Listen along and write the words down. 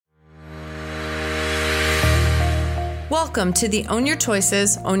Welcome to the Own Your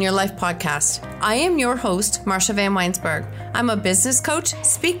Choices, Own Your Life podcast. I am your host, Marsha Van Weinsberg. I'm a business coach,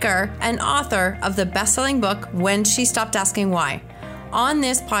 speaker, and author of the best-selling book, When She Stopped Asking Why. On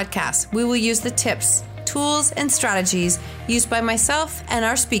this podcast, we will use the tips, tools, and strategies used by myself and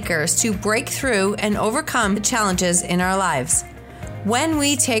our speakers to break through and overcome the challenges in our lives. When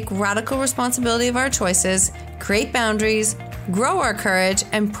we take radical responsibility of our choices, create boundaries, grow our courage,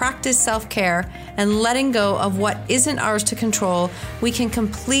 and practice self-care and letting go of what isn't ours to control, we can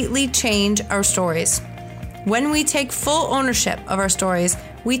completely change our stories. When we take full ownership of our stories,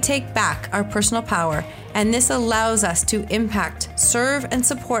 we take back our personal power, and this allows us to impact, serve, and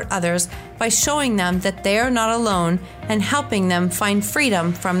support others by showing them that they are not alone and helping them find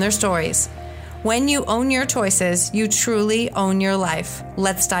freedom from their stories. When you own your choices, you truly own your life.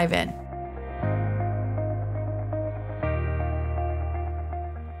 Let's dive in.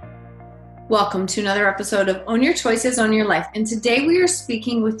 Welcome to another episode of Own Your Choices, Own Your Life. And today we are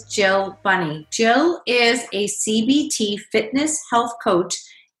speaking with Jill Bunny. Jill is a CBT fitness health coach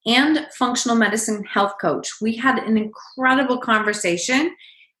and functional medicine health coach. We had an incredible conversation,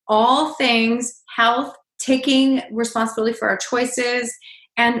 all things health, taking responsibility for our choices.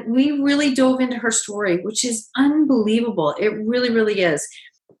 And we really dove into her story, which is unbelievable. It really, really is.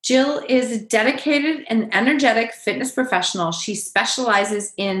 Jill is a dedicated and energetic fitness professional. She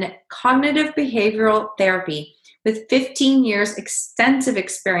specializes in cognitive behavioral therapy with 15 years extensive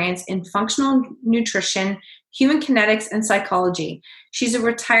experience in functional nutrition, human kinetics, and psychology. She's a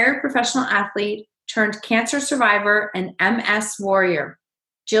retired professional athlete turned cancer survivor and MS warrior.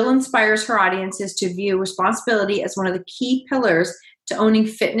 Jill inspires her audiences to view responsibility as one of the key pillars to owning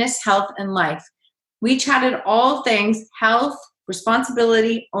fitness, health, and life. We chatted all things health,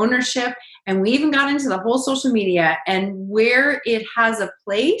 responsibility, ownership, and we even got into the whole social media and where it has a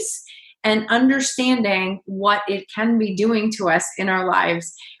place and understanding what it can be doing to us in our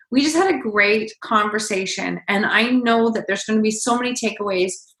lives. We just had a great conversation, and I know that there's going to be so many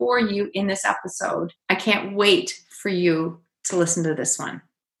takeaways for you in this episode. I can't wait for you to listen to this one.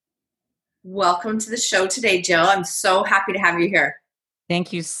 Welcome to the show today, Jill. I'm so happy to have you here.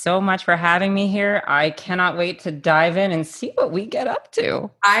 Thank you so much for having me here. I cannot wait to dive in and see what we get up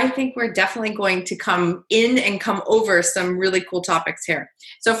to. I think we're definitely going to come in and come over some really cool topics here.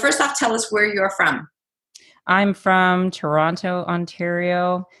 So first off, tell us where you're from. I'm from Toronto,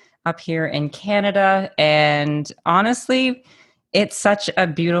 Ontario, up here in Canada. And honestly, it's such a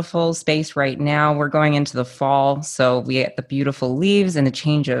beautiful space right now. We're going into the fall, so we get the beautiful leaves and the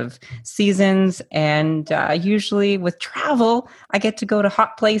change of seasons. And usually with travel, I get to go to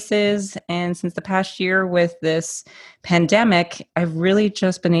hot places. And since the past year with this pandemic, I've really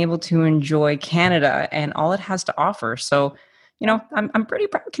just been able to enjoy Canada and all it has to offer. So, you know, I'm pretty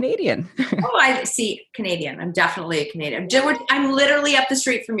proud Canadian. Oh, I see. Canadian. I'm definitely a Canadian. I'm literally up the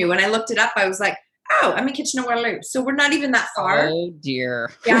street from you. When I looked it up, I was like, oh, I'm in Kitchener-Waterloo. So we're not even that far. Oh,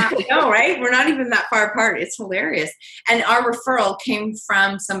 dear. Yeah, I know, right? We're not even that far apart. It's hilarious. And our referral came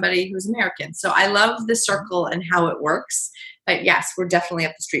from somebody who's American. So I love the circle and how it works. But yes, we're definitely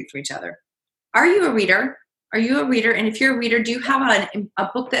up the street for each other. Are you a reader? Are you a reader? And if you're a reader, do you have a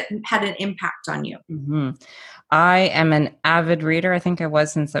book that had an impact on you? Mm-hmm. I am an avid reader. I think I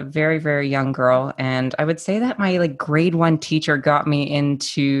was since a very, very young girl. And I would say that my grade 1 teacher got me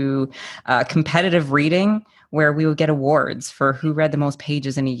into competitive reading where we would get awards for who read the most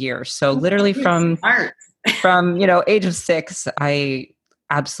pages in a year. So literally from age of 6, I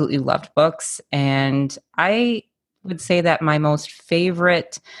absolutely loved books. And I would say that my most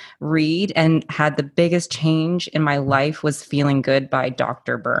favorite read and had the biggest change in my life was Feeling Good by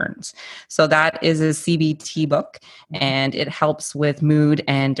Dr. Burns. So that is a CBT book, and it helps with mood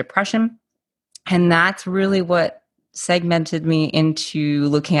and depression. And that's really what segmented me into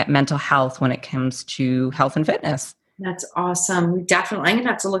looking at mental health when it comes to health and fitness. That's awesome. I'm going to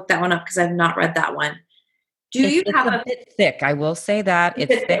have to look that one up because I've not read that one. It's a bit thick? I will say that.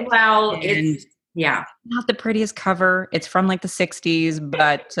 It's thick. Well, it's not the prettiest cover. It's from the 60s,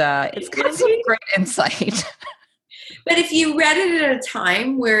 but it's got some great insight. But if you read it at a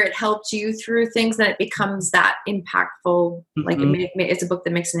time where it helped you through things, then it becomes that impactful. Mm-hmm. It's a book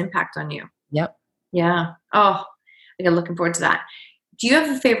that makes an impact on you. Yep. Yeah. Oh, I'm looking forward to that. Do you have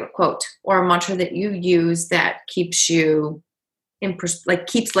a favorite quote or a mantra that you use that keeps you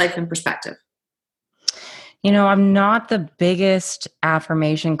keeps life in perspective? I'm not the biggest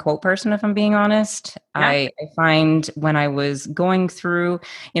affirmation quote person, if I'm being honest. Yeah. I find when I was going through,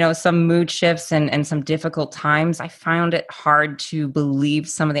 some mood shifts and some difficult times, I found it hard to believe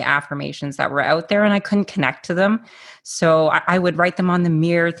some of the affirmations that were out there and I couldn't connect to them. So I would write them on the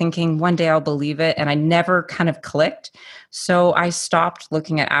mirror thinking one day I'll believe it. And I never kind of clicked. So I stopped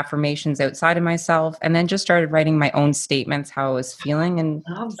looking at affirmations outside of myself and then just started writing my own statements, how I was feeling. And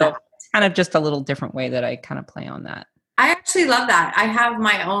Love so that. kind of just a little different way that I kind of play on that. I actually love that. I have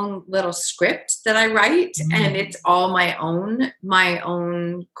my own little script that I write, and it's all my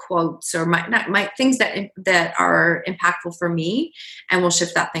own quotes or my things that are impactful for me, and will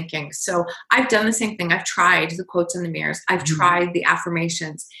shift that thinking. So I've done the same thing. I've tried the quotes in the mirrors. I've tried the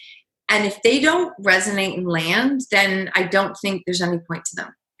affirmations, and if they don't resonate and land, then I don't think there's any point to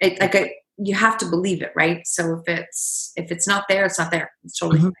them. You have to believe it, right? So if it's not there, it's not there. It's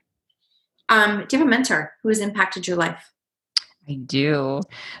totally fine. Do you have a mentor who has impacted your life? I do.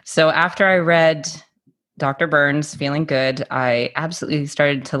 So after I read Dr. Burns, Feeling Good, I absolutely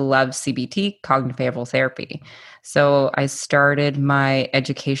started to love CBT, cognitive behavioral therapy. So I started my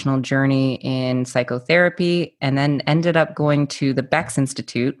educational journey in psychotherapy and then ended up going to the Beck's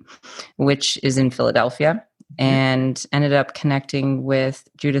Institute, which is in Philadelphia, and ended up connecting with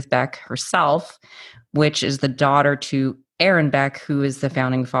Judith Beck herself, which is the daughter to Aaron Beck, who is the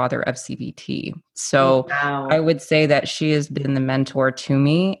founding father of CBT. So Wow. I would say that she has been the mentor to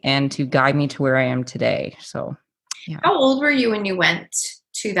me and to guide me to where I am today. So, yeah. How old were you when you went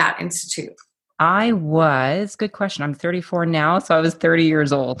to that institute? Good question. I'm 34 now, so I was 30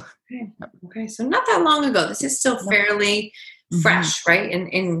 years old. Okay. So not that long ago. This is still fairly fresh, right?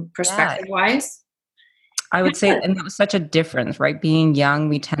 In perspective wise. I would say, and that was such a difference, right? Being young,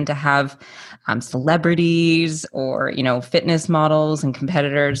 we tend to have celebrities or, fitness models and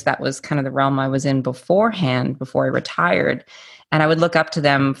competitors. That was kind of the realm I was in beforehand, before I retired. And I would look up to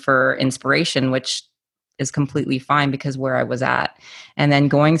them for inspiration, which is completely fine because where I was at. And then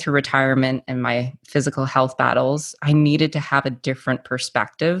going through retirement and my physical health battles, I needed to have a different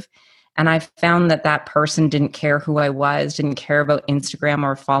perspective. And I found that person didn't care who I was, didn't care about Instagram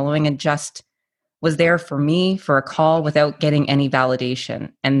or following, and just was there for me for a call without getting any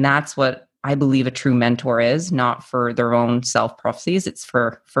validation. And that's what I believe a true mentor is, not for their own self-prophecies. It's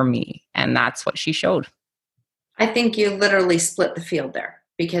for me. And that's what she showed. I think you literally split the field there,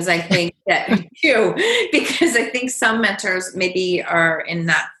 because I think that because I think some mentors maybe are in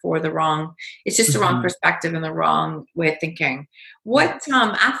that for the wrong, it's just the wrong perspective and the wrong way of thinking. What kind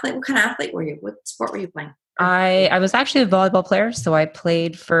of athlete were you? What sport were you playing? I was actually a volleyball player, so I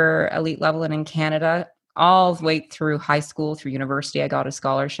played for elite level and in Canada all the way through high school, through university. I got a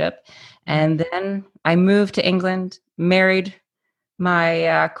scholarship, and then I moved to England, married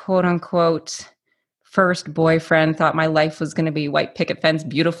my quote unquote first boyfriend. Thought my life was going to be white picket fence,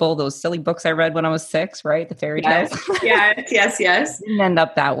 beautiful. Those silly books I read when I was 6, right? The fairy tales. Yes. Didn't end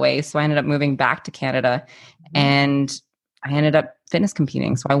up that way, so I ended up moving back to Canada, and I ended up fitness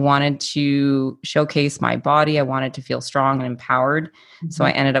competing. So I wanted to showcase my body. I wanted to feel strong and empowered. So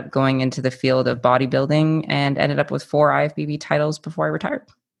I ended up going into the field of bodybuilding and ended up with 4 IFBB titles before I retired.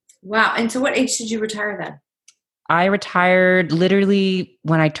 Wow. And so what age did you retire then? I retired literally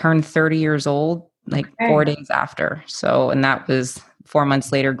when I turned 30 years old, 4 days after. So, and that was 4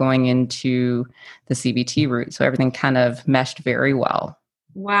 months later going into the CBT route. So everything kind of meshed very well.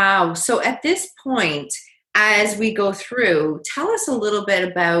 Wow. So at this point, as we go through, tell us a little bit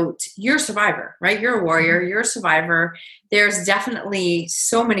about you're a survivor, right? You're a warrior, you're a survivor. There's definitely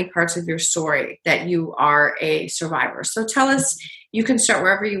so many parts of your story that you are a survivor. So tell us, you can start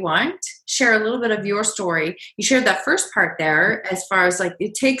wherever you want, share a little bit of your story. You shared that first part there as far as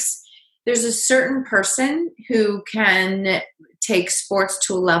there's a certain person who can take sports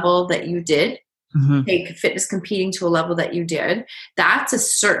to a level that you did, take fitness competing to a level that you did. That's a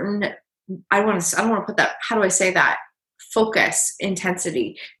certain, I don't want to put that, how do I say that? Focus,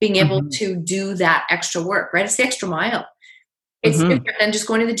 intensity, being able to do that extra work, right? It's the extra mile. It's different than just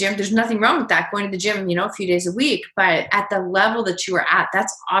going to the gym. There's nothing wrong with that, going to the gym, a few days a week. But at the level that you are at,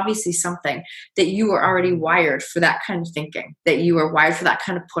 that's obviously something that you were already wired for, that kind of thinking, that you were wired for that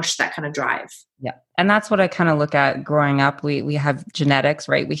kind of push, that kind of drive. Yeah. And that's what I kind of look at growing up. We have genetics,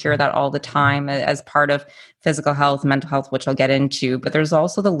 right? We hear that all the time as part of physical health, mental health, which I'll get into. But there's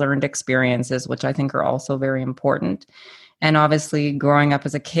also the learned experiences, which I think are also very important. And obviously, growing up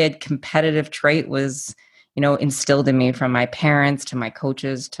as a kid, competitive trait was instilled in me from my parents to my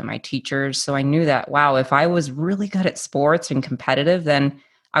coaches to my teachers. So I knew that, wow, if I was really good at sports and competitive, then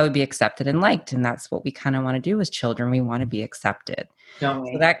I would be accepted and liked. And that's what we kind of want to do as children. We want to be accepted. Don't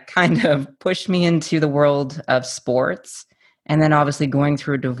So we? that kind of pushed me into the world of sports. And then obviously going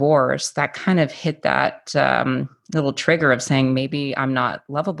through a divorce, that kind of hit that little trigger of saying, maybe I'm not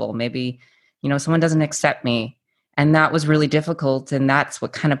lovable. Maybe, someone doesn't accept me. And that was really difficult. And that's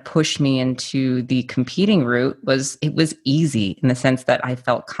what kind of pushed me into the competing route. It was easy in the sense that I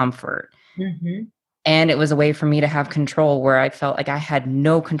felt comfort. Mm-hmm. And it was a way for me to have control where I felt like I had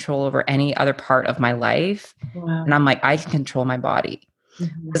no control over any other part of my life. Wow. And I'm like, I can control my body.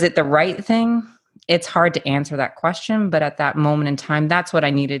 Mm-hmm. Was it the right thing? It's hard to answer that question, but at that moment in time, that's what I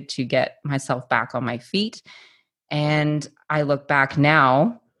needed to get myself back on my feet. And I look back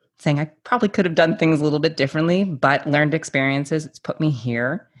now saying I probably could have done things a little bit differently, but learned experiences, it's put me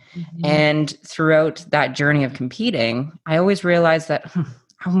here. Mm-hmm. And throughout that journey of competing, I always realized that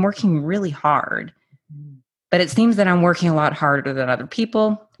I'm working really hard, but it seems that I'm working a lot harder than other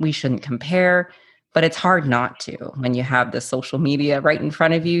people. We shouldn't compare. But it's hard not to when you have the social media right in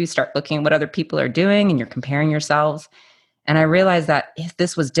front of you, start looking at what other people are doing and you're comparing yourselves. And I realized that if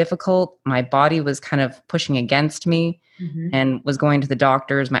this was difficult, my body was kind of pushing against me and was going to the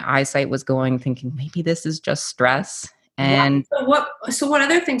doctors. My eyesight was going, thinking maybe this is just stress. And so what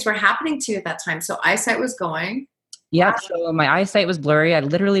other things were happening to you at that time? So eyesight was going. yeah, so my eyesight was blurry. I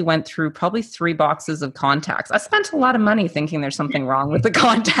literally went through probably 3 boxes of contacts. I spent a lot of money thinking there's something wrong with the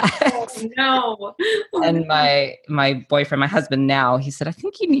contacts. Oh, no. And my boyfriend, my husband now, he said, I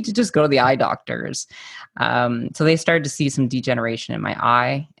think you need to just go to the eye doctors. So they started to see some degeneration in my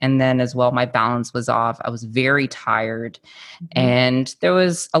eye. And then as well, my balance was off. I was very tired. And there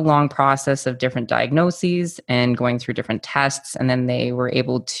was a long process of different diagnoses and going through different tests. And then they were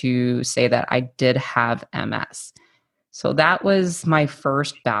able to say that I did have MS. So that was my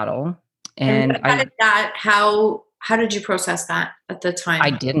first battle. And how did you process that at the time? I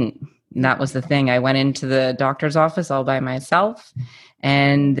didn't. And that was the thing. I went into the doctor's office all by myself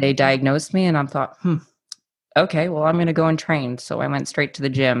and they diagnosed me and I thought, okay, well, I'm going to go and train. So I went straight to the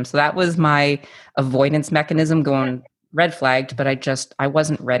gym. So that was my avoidance mechanism going red flagged, but I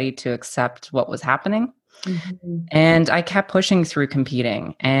wasn't ready to accept what was happening. Mm-hmm. And I kept pushing through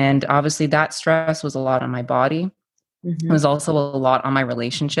competing. And obviously that stress was a lot on my body. Mm-hmm. It was also a lot on my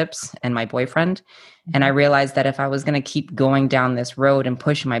relationships and my boyfriend. Mm-hmm. And I realized that if I was going to keep going down this road and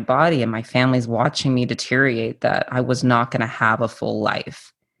push my body and my family's watching me deteriorate, that I was not going to have a full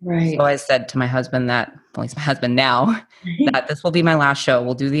life. Right. So I said to my husband he's my husband now, that this will be my last show.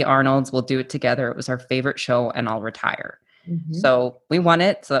 We'll do the Arnolds. We'll do it together. It was our favorite show and I'll retire. Mm-hmm. So we won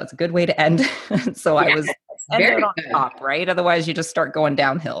it. So that's a good way to end. So I was ended on top, right? Otherwise you just start going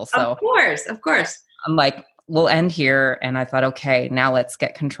downhill. So of course. I'm like, we'll end here. And I thought, okay, now let's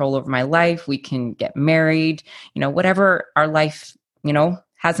get control over my life. We can get married, whatever our life,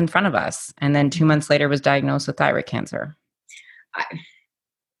 has in front of us. And then 2 months later was diagnosed with thyroid cancer.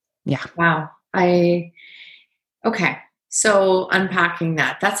 Yeah. Wow. Okay. So unpacking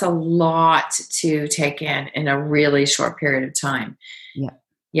that's a lot to take in a really short period of time. Yeah.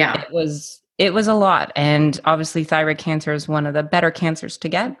 Yeah. It was a lot. And obviously thyroid cancer is one of the better cancers to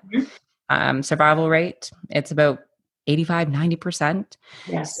get. Mm-hmm. Survival rate, it's about 85, 90%.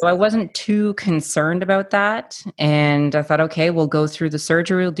 Yes. So I wasn't too concerned about that. And I thought, okay, we'll go through the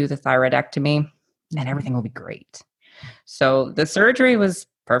surgery, we'll do the thyroidectomy and everything will be great. So the surgery was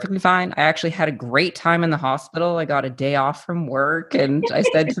perfectly fine. I actually had a great time in the hospital. I got a day off from work and I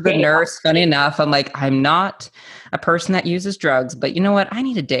said to the nurse, funny enough, I'm like, I'm not a person that uses drugs, but you know what? I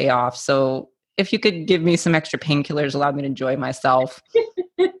need a day off. So if you could give me some extra painkillers, allow me to enjoy myself.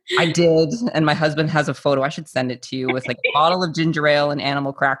 I did. And my husband has a photo. I should send it to you with like a bottle of ginger ale and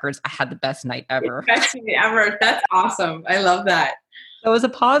animal crackers. I had the best night ever. Best night ever. That's awesome. I love that. It was a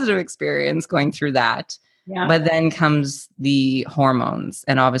positive experience going through that. Yeah. But then comes the hormones.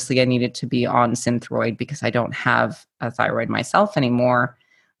 And obviously I needed to be on Synthroid because I don't have a thyroid myself anymore.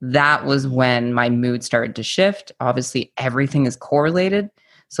 That was when my mood started to shift. Obviously everything is correlated.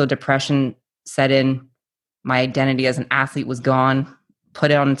 So depression set in. My identity as an athlete was gone. Put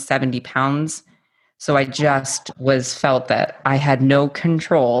on 70 pounds. So I just felt that I had no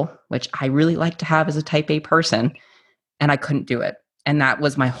control, which I really like to have as a type A person. And I couldn't do it. And that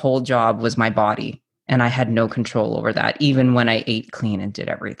was my whole job, was my body. And I had no control over that, even when I ate clean and did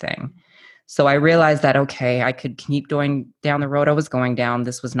everything. So I realized that, okay, I could keep going down the road I was going down.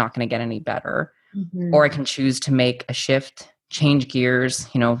 This was not going to get any better. Mm-hmm. Or I can choose to make a shift, change gears,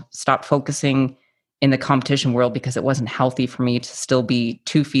 stop focusing in the competition world because it wasn't healthy for me to still be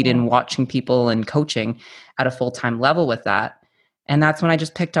 2 feet in watching people and coaching at a full-time level with that. And that's when I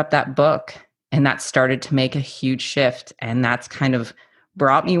just picked up that book and that started to make a huge shift. And that's kind of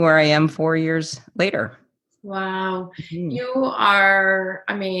brought me where I am 4 years later. Wow. Mhm. You are,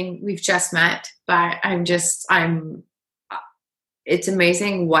 I mean, we've just met, but it's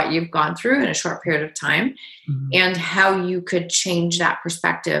amazing what you've gone through in a short period of time Mhm. and how you could change that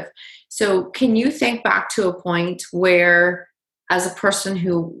perspective. So, can you think back to a point where, as a person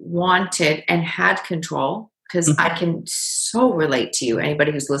who wanted and had control, because I can so relate to you,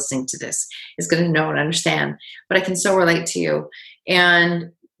 anybody who's listening to this is going to know and understand, but I can so relate to you.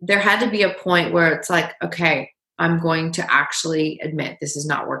 And there had to be a point where it's like, okay, I'm going to actually admit this is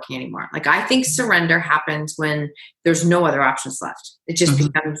not working anymore. Like, I think surrender happens when there's no other options left. It just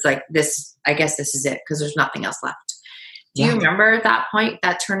Mhm. becomes like this, I guess this is it because there's nothing else left. Do you Yeah. remember that point,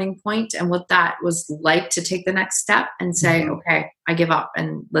 that turning point, and what that was like to take the next step and say, Mhm. okay, I give up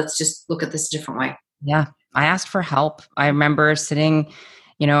and let's just look at this a different way? Yeah. I asked for help. I remember sitting,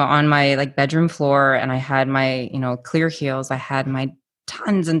 on my like bedroom floor, and I had my, clear heels. I had my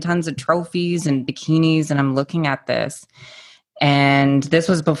tons and tons of trophies and bikinis, and I'm looking at this. And this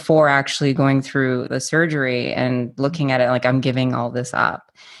was before actually going through the surgery and looking at it like I'm giving all this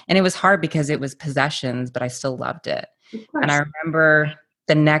up. And it was hard because it was possessions, but I still loved it. Of And I course. remember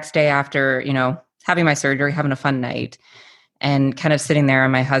the next day after, having my surgery, having a fun night, and kind of sitting there,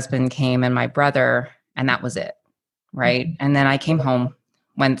 and my husband came and my brother, and that was it. Right. And then I came home,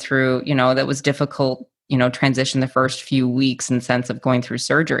 went through, that was difficult, transition the first few weeks in sense of going through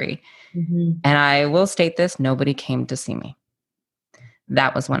surgery. Mhm. And I will state this, nobody came to see me.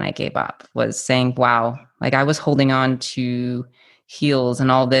 That was when I gave up, was saying, wow, like I was holding on to heels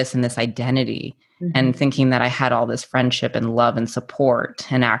and all this and this identity Mhm. and thinking that I had all this friendship and love and support.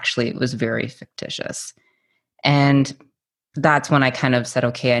 And actually, it was very fictitious. And that's when I kind of said,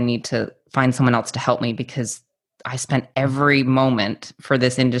 okay, I need to find someone else to help me because I spent every moment for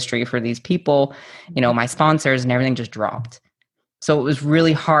this industry, for these people, my sponsors and everything just dropped. So it was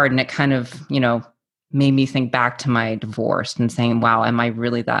really hard. And it kind of, made me think back to my divorce and saying, wow, am I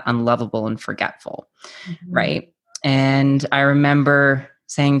really that unlovable and forgetful? Mhm. Right. And I remember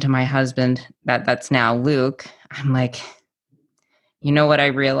saying to my husband, that's now Luke, I'm like, you know what? I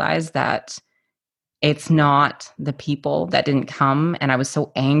realized that it's not the people that didn't come. And I was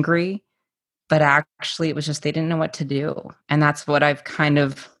so angry, but actually it was just they didn't know what to do. And that's what I've kind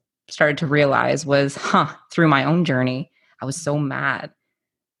of started to realize was, through my own journey, I was so mad.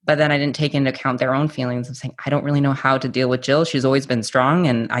 But then I didn't take into account their own feelings of saying, I don't really know how to deal with Jill. She's always been strong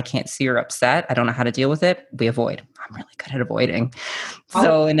and I can't see her upset. I don't know how to deal with it. We avoid. I'm really good at avoiding. Oh.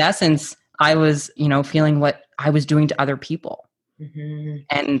 So in essence, I was, feeling what I was doing to other people. Mhm.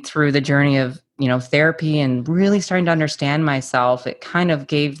 And through the journey of, therapy and really starting to understand myself, it kind of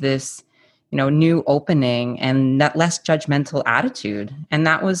gave this, new opening and that less judgmental attitude. And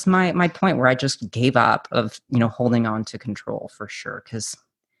that was my point where I just gave up of, holding on to control for sure. Cause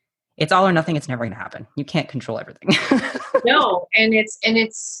it's all or nothing. It's never going to happen. You can't control everything. No, and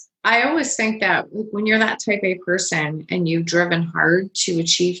it's I always think that when you're that type A person and you've driven hard to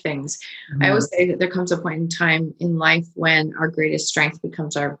achieve things, I Mhm. always say that there comes a point in time in life when our greatest strength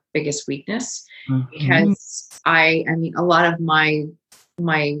becomes our biggest weakness. Mhm. Because I mean a lot of my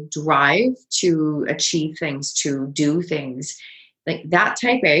drive to achieve things, to do things, like that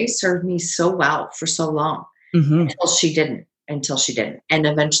type A served me so well for so long Mhm. until she didn't. And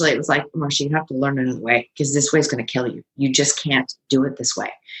eventually it was like, Marcia, you have to learn another way because this way is going to kill you. You just can't do it this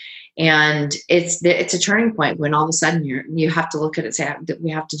way. And it's a turning point when all of a sudden you have to look at it and say,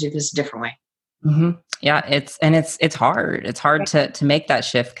 we have to do this a different way. Mhm. Yeah, it's hard. It's hard to make that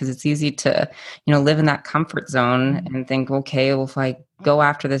shift because it's easy to, live in that comfort zone and think, okay, well, if I go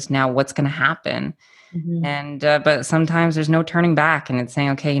after this now, what's going to happen? Mhm. And but sometimes there's no turning back, and it's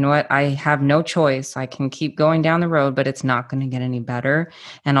saying, okay, you know what? I have no choice. I can keep going down the road, but it's not going to get any better.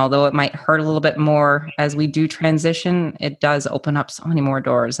 And although it might hurt a little bit more as we do transition, it does open up so many more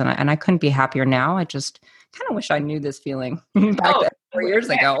doors. And I couldn't be happier now. I just kind of wish I knew this feeling back Oh, then 4 years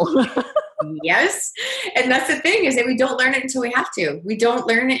ago. yes. And that's the thing is that we don't learn it until we have to. We don't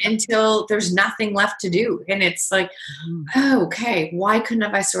learn it until there's nothing left to do. And it's like, Mhm. oh, okay, why couldn't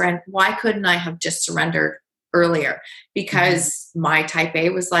have I surrendered? Why couldn't I have just surrendered earlier? Mhm. Because my type A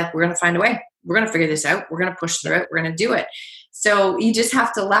was like, we're going to find a way. We're going to figure this out. We're going to push Yeah. through it. We're going to do it. So you just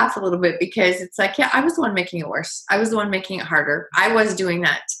have to laugh a little bit because it's like, yeah, I was the one making it worse. I was the one making it harder. I was doing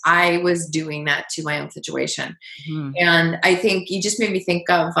that. I was doing that to my own situation. Mhm. And I think you just made me think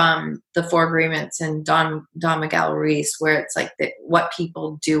of the Four Agreements and Don Miguel Ruiz, where it's like that what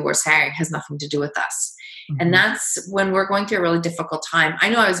people do or say has nothing to do with us. And Mhm. that's when we're going through a really difficult time. I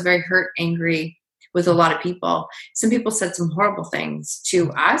know I was very hurt, angry, with a lot of people. Some people said some horrible things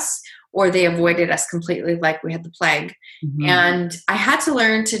to us, or they avoided us completely, like we had the plague. Mm-hmm. And I had to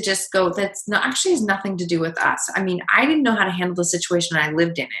learn to just go, that's not actually has nothing to do with us. I mean, I didn't know how to handle the situation. I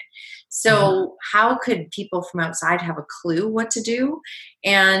lived in it. So how could people from outside have a clue what to do?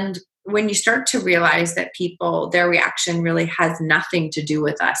 And when you start to realize that people, their reaction really has nothing to do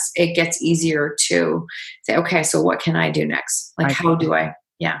with us, it gets easier to say, okay, so what can I do next? Like, I how do I?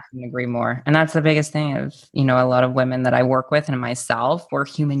 Yeah. couldn't agree more. And that's the biggest thing of, a lot of women that I work with and myself, we're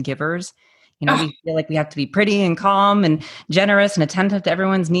human givers. Oh, We feel like we have to be pretty and calm and generous and attentive to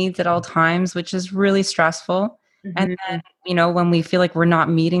everyone's needs at all times, which is really stressful. And mhm. then, when we feel like we're not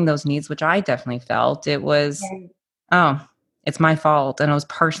meeting those needs, which I definitely felt, it was, oh, it's my fault. And I was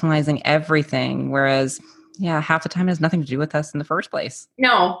personalizing everything. Whereas, yeah, half the time it has nothing to do with us in the first place.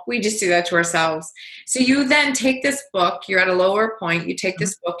 No, we just do that to ourselves. So you then take this book, you're at a lower point, you take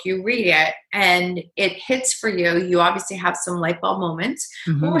this book, you read it, and it hits for you. You obviously have some light bulb moments.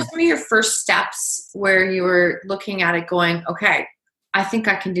 What were Mm-hmm. some of your first steps where you were looking at it going, okay, I think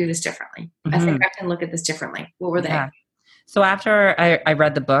I can do this differently. I think Mm-hmm. I can look at this differently. What were they? Yeah. So after I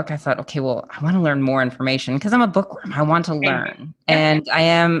read the book, I thought, okay, well, I want to learn more information because I'm a bookworm. I want to Okay. learn. Yep.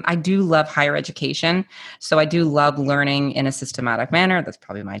 And I do love higher education. So I do love learning in a systematic manner. That's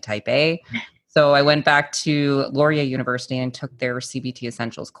probably my type A. So I went back to Laurier University and took their CBT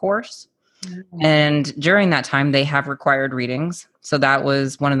Essentials course. And during that time, they have required readings. So that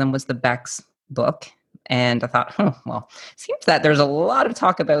was one of them was the Beck's book. And I thought, oh, well, seems that there's a lot of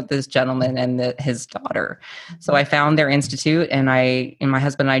talk about this gentleman and his daughter. So I found their institute and my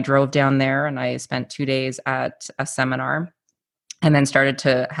husband and I drove down there and I spent 2 days at a seminar and then started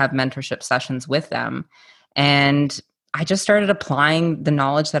to have mentorship sessions with them. And I just started applying the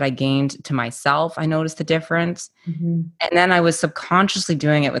knowledge that I gained to myself. I noticed the difference. Mhm. And then I was subconsciously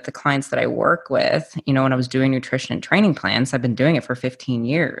doing it with the clients that I work with. When I was doing nutrition and training plans, I've been doing it for 15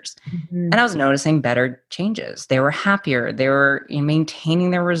 years. And Mhm. I was noticing better changes. They were happier. They were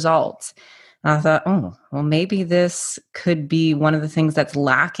maintaining their results. And I thought, oh, well, maybe this could be one of the things that's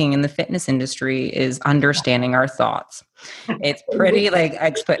lacking in the fitness industry is understanding our thoughts. It's pretty like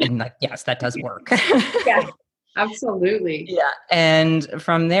expert and like, yes, that does work. Yeah, absolutely. Yeah. And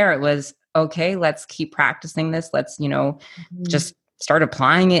from there, it was okay, let's keep practicing this. Let's, Mhm. just start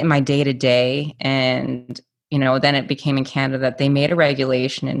applying it in my day to day. And, then it became in Canada that they made a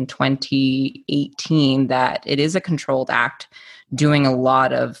regulation in 2018 that it is a controlled act doing a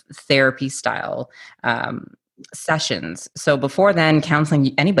lot of therapy style sessions. So before then,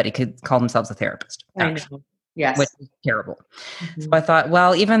 counseling, anybody could call themselves a therapist, I actually, know. which Yes. is terrible. So Mhm. I thought,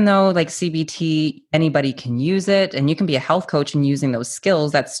 well, even though like CBT, anybody can use it and you can be a health coach and using those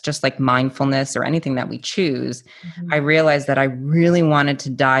skills, that's just like mindfulness or anything that we choose. I Mhm. realized that I really wanted to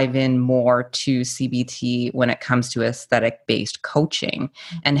dive in more to CBT when it comes to aesthetic based coaching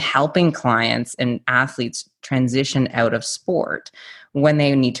and helping clients and athletes transition out of sport when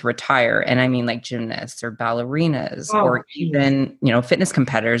they need to retire. And I mean like gymnasts or ballerinas Oh, or geez. even, fitness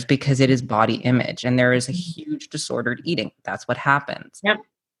competitors because it is body image and there is a huge disordered eating. That's what happens. Yep.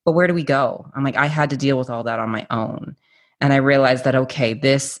 But where do we go? I'm like, I had to deal with all that on my own. And I realized that, okay,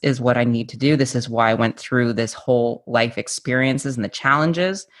 this is what I need to do. This is why I went through this whole life experiences and the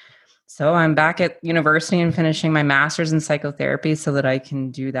challenges. So I'm back at university and finishing my master's in psychotherapy so that I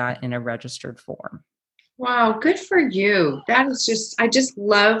can do that in a registered form. Wow, good for you. That is just, I just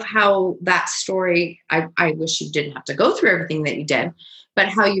love how that story, I wish you didn't have to go through everything that you did, but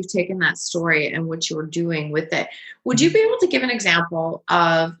how you've taken that story and what you're doing with it. Would you be able to give an example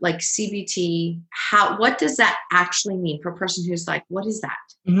of like CBT? What does that actually mean for a person who's like, what is that?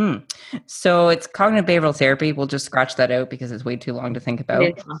 Mhm. So it's cognitive behavioral therapy. We'll just scratch that out because it's way too long to think It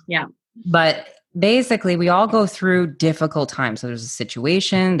is, about. yeah. But basically, we all go through difficult times. So there's a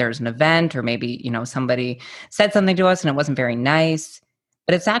situation, there's an event, or maybe, somebody said something to us and it wasn't very nice.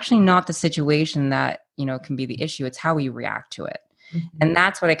 But it's actually not the situation that, can be the issue. It's how we react to it. Mhm. And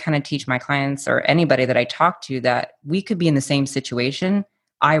that's what I kind of teach my clients or anybody that I talk to that we could be in the same situation.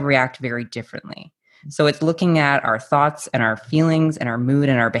 I react very differently. So it's looking at our thoughts and our feelings and our mood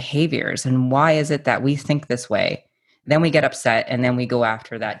and our behaviors. And why is it that we think this way? Then we get upset and then we go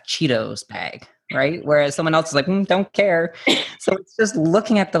after that Cheetos bag, right? Whereas someone else is like, don't care. So it's just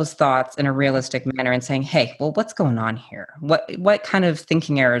looking at those thoughts in a realistic manner and saying, hey, well, what's going on here? What kind of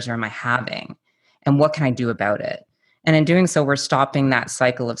thinking errors am I having? And what can I do about it? And in doing so, we're stopping that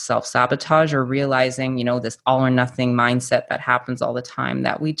cycle of self sabotage or realizing, this all or nothing mindset that happens all the time,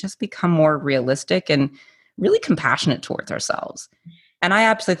 that we just become more realistic and really compassionate towards ourselves. And I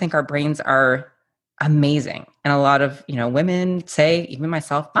absolutely think our brains are amazing. And a lot of, women say, even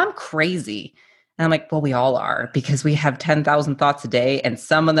myself, I'm crazy. And I'm like, well, we all are, because we have 10,000 thoughts a day and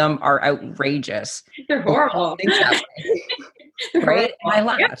some of them are outrageous. They're horrible. Think that way. They're Right? And I horrible.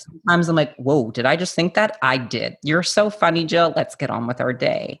 laugh. Yeah. Sometimes I'm like, whoa, did I just think that? I did. You're so funny, Jill. Let's get on with our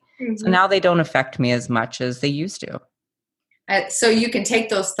day. So Mhm. now they don't affect me as much as they used to. So you can take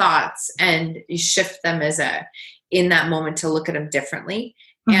those thoughts and you shift them in that moment to look at them differently.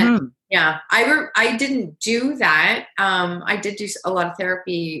 And Mm-hmm. yeah, I didn't do that. I did do a lot of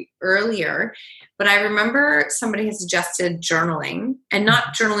therapy earlier, but I remember somebody had suggested journaling, and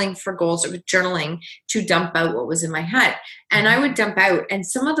not journaling for goals, but journaling to dump out what was in my head. And I would dump out, and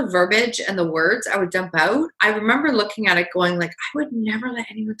some of the verbiage and the words I would dump out, I remember looking at it going like, I would never let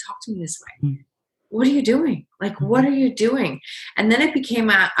anyone talk to me this way. Mm-hmm. What are you doing? Like, what are you doing? And then it became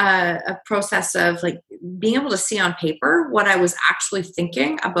a process of like being able to see on paper what I was actually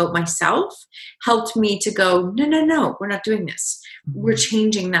thinking about myself helped me to go, no, we're not doing this. We're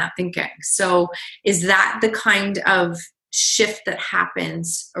changing that thinking. So is that the kind of shift that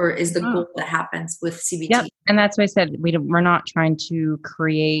happens, or is the goal that happens with CBT? Yep. And that's what I said. We're not trying to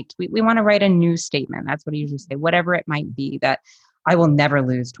create, we want to write a new statement. That's what I usually say, whatever it might be, that I will never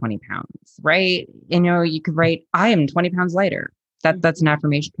lose 20 pounds, right? You could write, I am 20 pounds lighter. That's an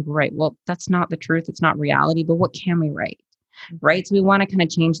affirmation people write. Well, that's not the truth. It's not reality, but what can we write? Right? So we want to kind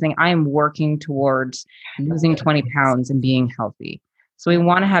of change things. I am working towards losing 20 pounds and being healthy. So we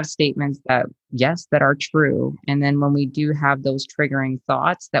want to have statements that, yes, that are true. And then when we do have those triggering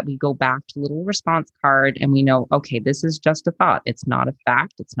thoughts, that we go back to a little response card and we know, okay, this is just a thought. It's not a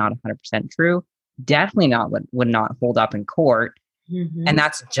fact. It's not 100% true. Definitely not what would not hold up in court. Mm-hmm. And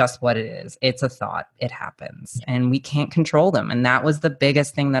that's just what it is. It's a thought. It happens. And we can't control them. And that was the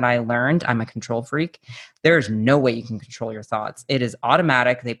biggest thing that I learned. I'm a control freak. There's no way you can control your thoughts. It is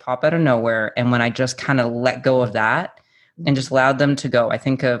automatic. They pop out of nowhere. And when I just kind of let go of that and just allowed them to go, I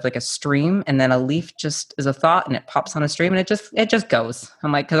think of like a stream, and then a leaf just is a thought and it pops on a stream and it just goes.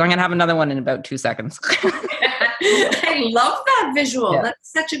 I'm like, because I'm going to have another one in about 2 seconds. I love that visual. Yeah.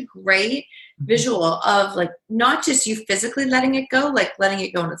 That's such a great visual of like, not just you physically letting it go, like letting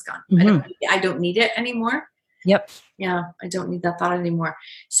it go and it's gone. Mm-hmm. I don't need it anymore. Yep. Yeah. I don't need that thought anymore.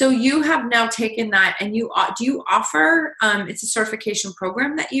 So you have now taken that, and do you offer, it's a certification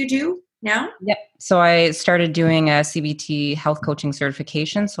program that you do now? Yep. So I started doing a CBT health coaching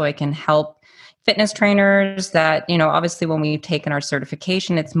certification so I can help fitness trainers that, obviously when we've taken our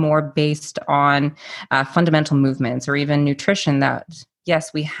certification, it's more based on fundamental movements or even nutrition that,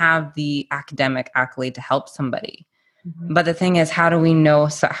 yes, we have the academic accolade to help somebody. Mm-hmm. But the thing is, how do we know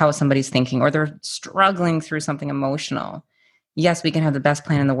how somebody's thinking, or they're struggling through something emotional? Yes, we can have the best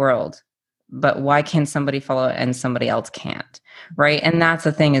plan in the world, but why can somebody follow it and somebody else can't? Right. And that's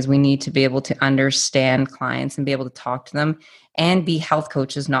the thing, is we need to be able to understand clients and be able to talk to them and be health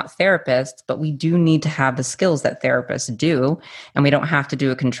coaches, not therapists. But we do need to have the skills that therapists do. And we don't have to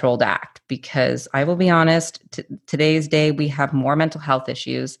do a controlled act, because I will be honest, today's day, we have more mental health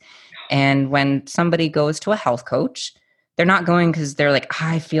issues. And when somebody goes to a health coach, they're not going because they're like,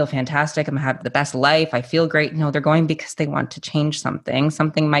 I feel fantastic, I'm going to have the best life, I feel great. No, they're going because they want to change something.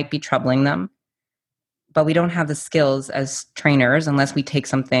 Something might be troubling them. But we don't have the skills as trainers, unless we take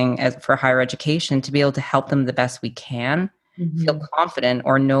something for higher education, to be able to help them the best we can, mm-hmm. feel confident,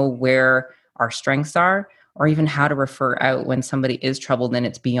 or know where our strengths are, or even how to refer out when somebody is troubled and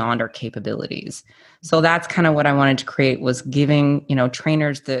it's beyond our capabilities. So that's kind of what I wanted to create, was giving,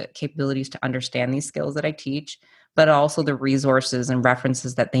 trainers the capabilities to understand these skills that I teach, but also the resources and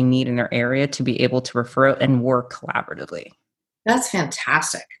references that they need in their area to be able to refer out and work collaboratively. That's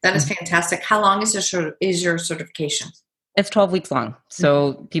fantastic. That is fantastic. How long is your certification? It's 12 weeks long.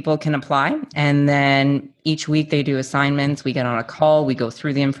 So people can apply, and then each week they do assignments. We get on a call, we go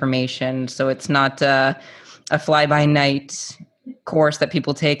through the information. So it's not a fly-by-night course that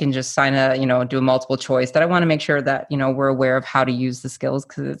people take and just do a multiple choice. That I want to make sure that, we're aware of how to use the skills,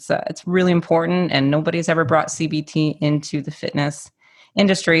 because it's really important, and nobody's ever brought CBT into the fitness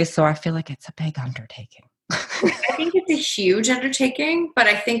industry. So I feel like it's a big undertaking. I think it's a huge undertaking, but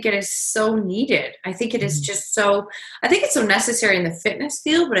I think it is so needed. I think it is just I think it's so necessary in the fitness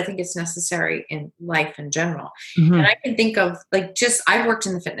field, but I think it's necessary in life in general. Mm-hmm. And I can think of I've worked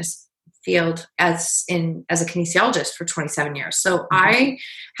in the fitness field as a kinesiologist for 27 years. So mm-hmm. I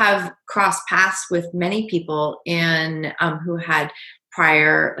have crossed paths with many people who had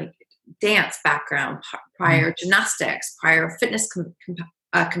prior dance background, prior gymnastics, prior fitness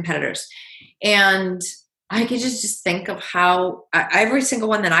competitors. And I could just think of how every single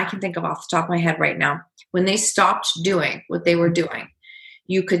one that I can think of off the top of my head right now, when they stopped doing what they were doing,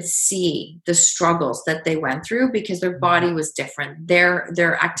 you could see the struggles that they went through because their body was different.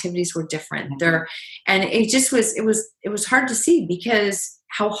 Their activities were different. And it just was, it was hard to see because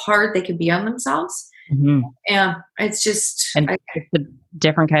how hard they could be on themselves. Mm-hmm. Yeah. It's just, and it's a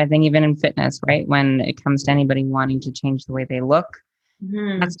different kind of thing, even in fitness, right? When it comes to anybody wanting to change the way they look,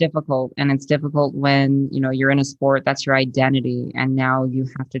 that's difficult. And it's difficult when, you know, you're in a sport, that's your identity. And now you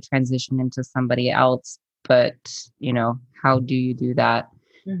have to transition into somebody else. But, you know, how do you do that?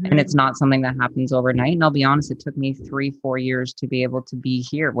 And it's not something that happens overnight. And I'll be honest, it took me 3-4 years to be able to be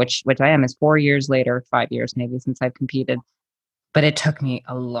here, which I am, is 4 years later, 5 years maybe since I've competed. But it took me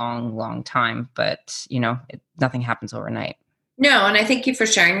a long, long time. But, you know, nothing happens overnight. No, and I thank you for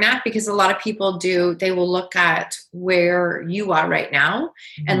sharing that, because a lot of people they will look at where you are right now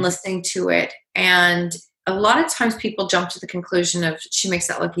and listening to it. And a lot of times people jump to the conclusion of, she makes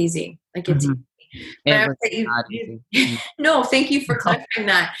that look easy. Like it's easy. No, thank you for clarifying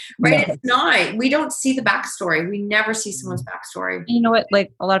that. Right? It's not. We don't see the backstory. We never see someone's backstory. You know what?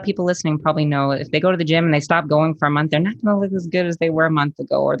 Like a lot of people listening probably know, if they go to the gym and they stop going for a month, they're not going to look as good as they were a month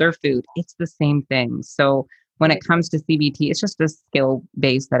ago, or their food. It's the same thing. So when it comes to CBT, it's just a skill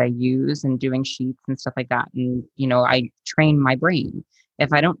base that I use and doing sheets and stuff like that. And, you know, I train my brain.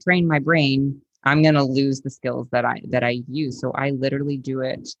 If I don't train my brain, I'm going to lose the skills that I use. So I literally do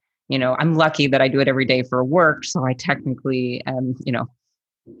it. You know, I'm lucky that I do it every day for work. So I technically am, you know,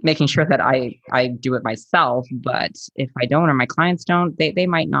 making sure that I do it myself. But if I don't, or my clients don't, they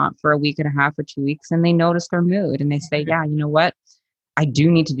might not for a week and a half or 2 weeks, and they notice their mood and they say, yeah, you know what? I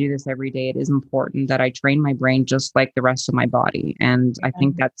do need to do this every day. It is important that I train my brain just like the rest of my body. And I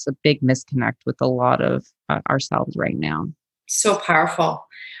think that's a big misconnect with a lot of ourselves right now. So powerful.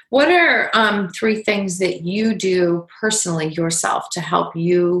 What are 3 things that you do personally yourself to help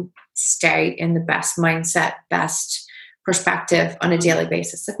you stay in the best mindset, best perspective on a daily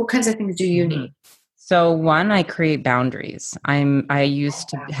basis? Like, what kinds of things do you need? So one, I create boundaries. I used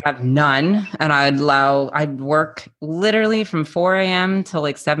to have none, and I'd work literally from 4 a.m. till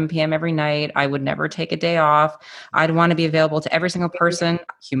like 7 p.m. every night. I would never take a day off. I'd want to be available to every single person.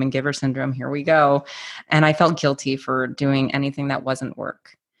 Human giver syndrome. Here we go. And I felt guilty for doing anything that wasn't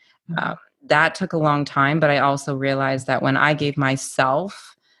work. That took a long time, but I also realized that when I gave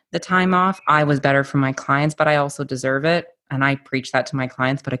myself the time off, I was better for my clients, but I also deserve it. And I preach that to my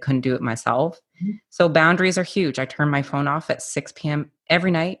clients, but I couldn't do it myself. So boundaries are huge. I turn my phone off at 6 p.m.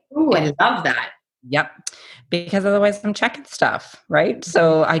 every night. Oh, I love that. Yep. Because otherwise I'm checking stuff, right?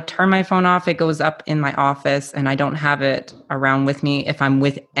 So I turn my phone off. It goes up in my office and I don't have it around with me. If I'm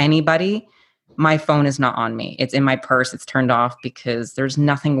with anybody, my phone is not on me. It's in my purse. It's turned off, because there's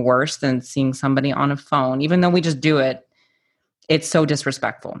nothing worse than seeing somebody on a phone. Even though we just do it, it's so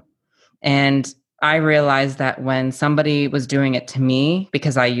disrespectful. And I realized that when somebody was doing it to me,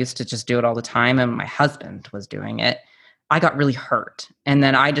 because I used to just do it all the time and my husband was doing it, I got really hurt. And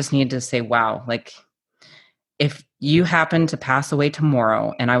then I just needed to say, wow, like if you happen to pass away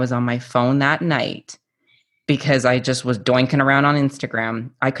tomorrow and I was on my phone that night because I just was doinking around on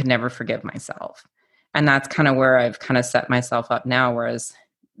Instagram, I could never forgive myself. And that's kind of where I've kind of set myself up now. Whereas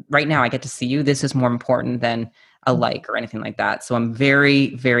right now I get to see you. This is more important than a like or anything like that. So I'm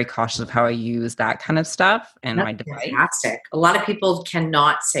very, very cautious of how I use that kind of stuff and my device. Fantastic. A lot of people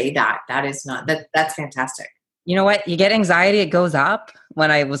cannot say that. That's fantastic. You know what? You get anxiety, it goes up when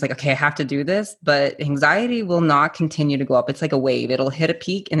I was like, okay, I have to do this, but anxiety will not continue to go up. It's like a wave. It'll hit a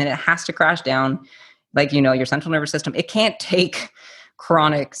peak and then it has to crash down. Like, you know, your central nervous system, it can't take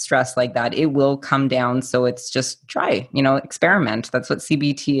chronic stress like that. It will come down. So it's just try, you know, experiment. That's what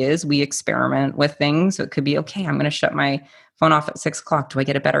CBT is. We experiment with things. So it could be, okay, I'm going to shut my phone off at 6 o'clock. Do I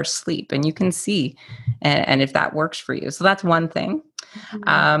get a better sleep? And you can see, and if that works for you. So that's one thing.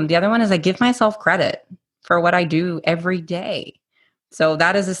 The other one is I give myself credit for what I do every day. So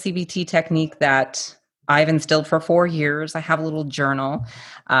that is a CBT technique that I've instilled for 4 years. I have a little journal,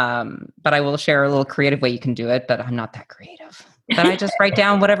 but I will share a little creative way you can do it, but I'm not that creative. But I just write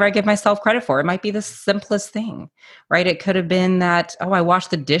down whatever I give myself credit for. It might be the simplest thing, right? It could have been that, oh, I wash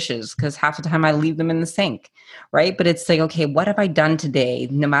the dishes because half the time I leave them in the sink, right? But it's like, okay, what have I done today?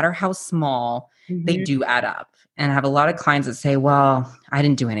 No matter how small, they do add up. And I have a lot of clients that say, well, I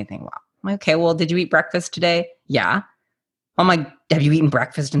didn't do anything well. I'm like, okay, well, did you eat breakfast today? Yeah. I'm like, have you eaten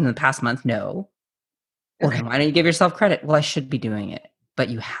breakfast in the past month? No. Well, then why don't you give yourself credit? Well, I should be doing it, but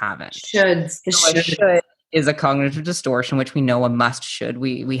you haven't. Should is a cognitive distortion, which we know a must should.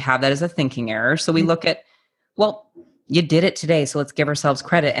 We have that as a thinking error. So we look at, well, you did it today, so let's give ourselves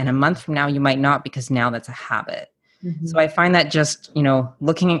credit. And a month from now, you might not, because now that's a habit. So I find that just, you know,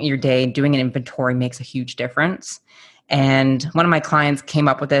 looking at your day, doing an inventory makes a huge difference. And one of my clients came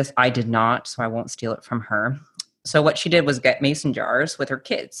up with this. I did not, so I won't steal it from her. So what she did was get mason jars with her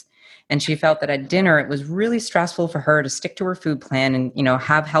kids. And she felt that at dinner, it was really stressful for her to stick to her food plan and,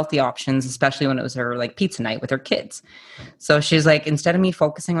 have healthy options, especially when it was her like pizza night with her kids. So she's like, instead of me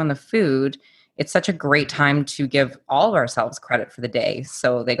focusing on the food, it's such a great time to give all of ourselves credit for the day.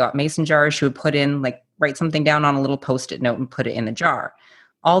 So they got mason jars. She would write something down on a little Post-it note and put it in the jar.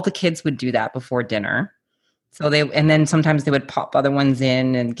 All the kids would do that before dinner. And then sometimes they would pop other ones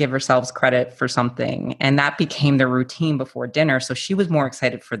in and give ourselves credit for something. And that became their routine before dinner. So she was more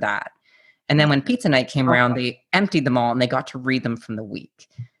excited for that. And then when pizza night came around, they emptied them all and they got to read them from the week.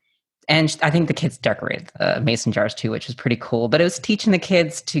 And I think the kids decorated the mason jars too, which was pretty cool. But it was teaching the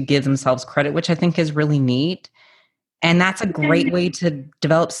kids to give themselves credit, which I think is really neat. And that's a great way to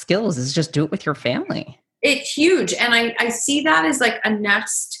develop skills, is just do it with your family. It's huge. And I see that as like a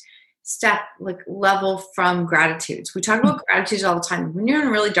next step, like level from gratitudes. We talk about gratitude all the time. When you're in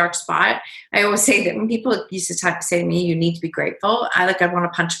a really dark spot, I always say that when people used to say to me, you need to be grateful, I want to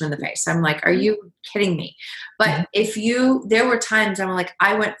punch them in the face. I'm like, are you kidding me? But there were times I'm like,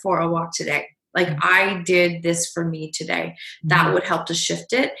 I went for a walk today. Like I did this for me today. That would help to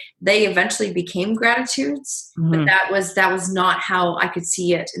shift it. They eventually became gratitudes, but that was not how I could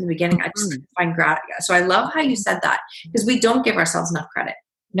see it in the beginning. I just couldn't find gratitude. So I love how you said that, because we don't give ourselves enough credit.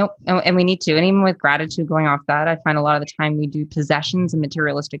 Nope. And we need to. And even with gratitude, going off that, I find a lot of the time we do possessions and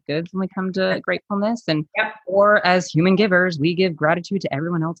materialistic goods when we come to gratefulness. And or as human givers, we give gratitude to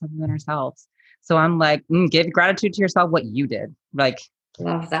everyone else other than ourselves. So I'm like, give gratitude to yourself what you did. Like,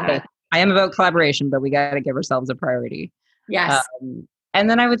 love that. I am about collaboration, but we got to give ourselves a priority. Yes. And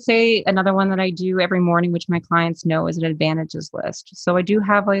then I would say another one that I do every morning, which my clients know, is an advantages list. So I do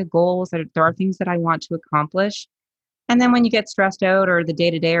have like goals that there are things that I want to accomplish. And then when you get stressed out, or the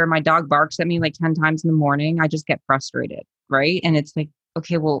day-to-day, or my dog barks at me like 10 times in the morning, I just get frustrated, right? And it's like,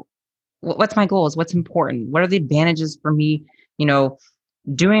 okay, well, what's my goals? What's important? What are the advantages for me,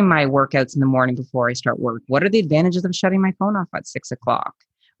 doing my workouts in the morning before I start work? What are the advantages of shutting my phone off at 6:00,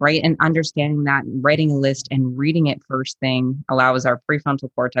 right? And understanding that, and writing a list and reading it first thing allows our prefrontal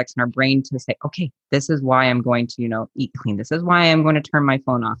cortex and our brain to say, okay, this is why I'm going to, eat clean. This is why I'm going to turn my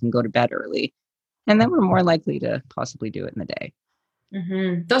phone off and go to bed early. And then we're more likely to possibly do it in the day.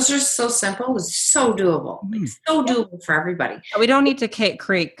 Those are so simple. It's so doable. Like, so doable for everybody. We don't need to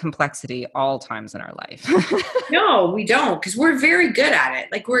create complexity all times in our life. No, we don't, because we're very good at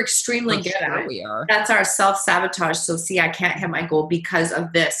it. Like, we're extremely good at it. We are. That's our self-sabotage. So see, I can't hit my goal because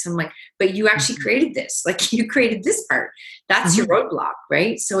of this. I'm like, but you actually created this. Like, you created this part. That's your roadblock,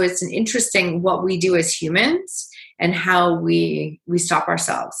 right? So it's an interesting what we do as humans and how we stop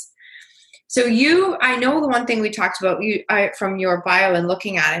ourselves. So I know the one thing we talked about from your bio and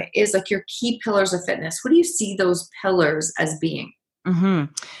looking at it is like your key pillars of fitness. What do you see those pillars as being?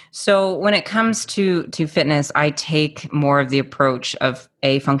 So when it comes to fitness, I take more of the approach of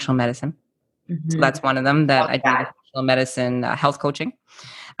functional medicine. So that's one of them that I do functional medicine health coaching.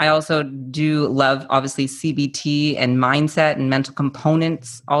 I also do love, obviously, CBT and mindset and mental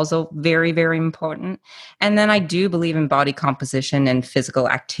components, also very, very important. And then I do believe in body composition and physical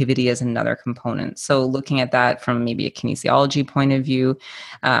activity as another component. So looking at that from maybe a kinesiology point of view.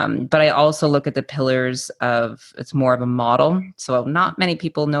 But I also look at the pillars of, it's more of a model. So not many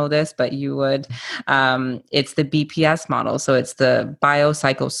people know this, but you would. It's the BPS model. So it's the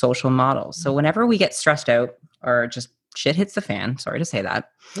biopsychosocial model. So whenever we get stressed out or just shit hits the fan, sorry to say that.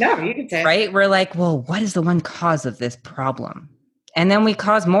 No, you can say. Right? We're like, well, what is the one cause of this problem? And then we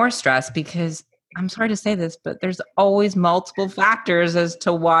cause more stress because, I'm sorry to say this, but there's always multiple factors as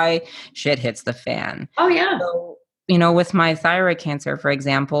to why shit hits the fan. Oh, yeah. So, with my thyroid cancer, for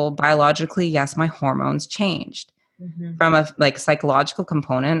example, biologically, yes, my hormones changed. From a psychological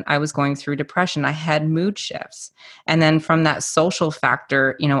component, I was going through depression. I had mood shifts. And then from that social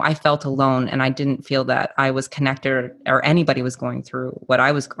factor, I felt alone and I didn't feel that I was connected or anybody was going through what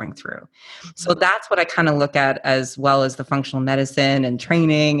I was going through. So that's what I kind of look at, as well as the functional medicine and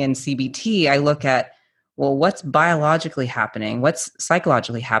training and CBT. I look at, well, what's biologically happening? What's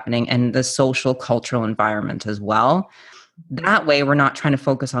psychologically happening? And the social cultural environment as well. That way, we're not trying to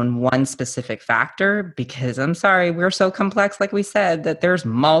focus on one specific factor, because I'm sorry, we're so complex, like we said, that there's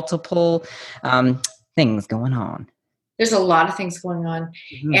multiple things going on. There's a lot of things going on.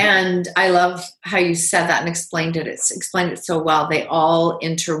 And I love how you said that and explained it. It's explained it so well. They all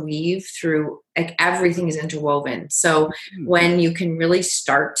interweave through, like, everything is interwoven. So when you can really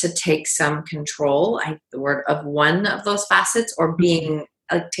start to take some control, the word of one of those facets, or being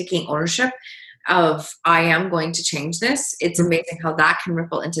taking ownership, of I am going to change this. It's amazing how that can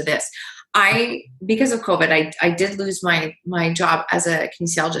ripple into this. Because of COVID, I did lose my job as a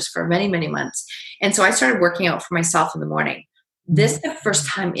kinesiologist for many, many months. And so I started working out for myself in the morning. This is the first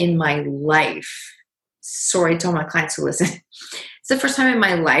time in my life, sorry to all my clients who listen, it's the first time in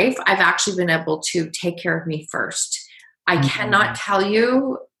my life I've actually been able to take care of me first. I cannot tell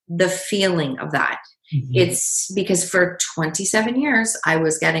you the feeling of that. It's because for 27 years, I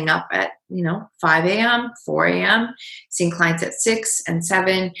was getting up at, 5 a.m., 4 a.m., seeing clients at 6 and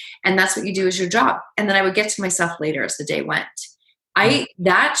 7. And that's what you do as your job. And then I would get to myself later as the day went.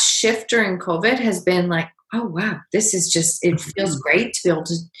 That shift during COVID has been like, oh, wow, this is just, it feels great to be able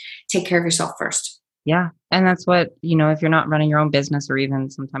to take care of yourself first. Yeah. And that's what, if you're not running your own business, or even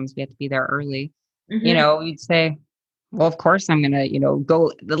sometimes we have to be there early, you'd say, well, of course I'm going to,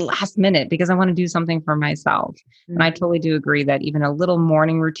 go the last minute because I want to do something for myself. And I totally do agree that even a little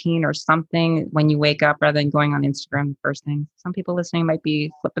morning routine or something when you wake up rather than going on Instagram first thing. Some people listening might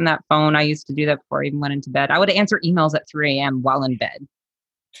be flipping that phone. I used to do that before I even went into bed. I would answer emails at 3 a.m. while in bed.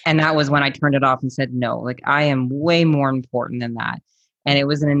 And that was when I turned it off and said, no, like I am way more important than that. And it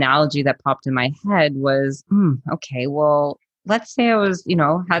was an analogy that popped in my head was, okay, well, let's say I was,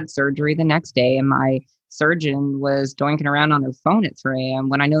 had surgery the next day and my surgeon was doinking around on her phone at 3 a.m.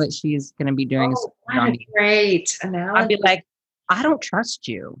 when I know that she's going to be doing a surgery on me. Great analogy. I'd be like, I don't trust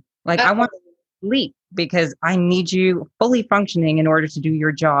you. Like, I want to sleep because I need you fully functioning in order to do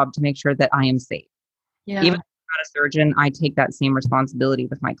your job to make sure that I am safe. Yeah. Even if I'm not a surgeon, I take that same responsibility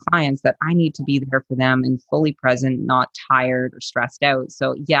with my clients that I need to be there for them and fully present, not tired or stressed out.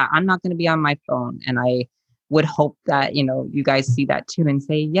 So yeah, I'm not going to be on my phone. And I would hope that, you guys see that too and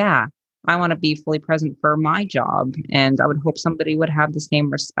say, yeah, I want to be fully present for my job. And I would hope somebody would have the same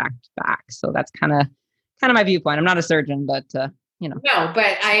respect back. So that's kind of my viewpoint. I'm not a surgeon, but No,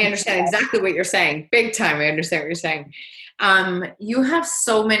 but I understand exactly what you're saying. Big time. I understand what you're saying. You have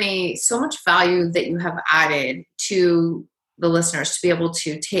so much value that you have added to the listeners to be able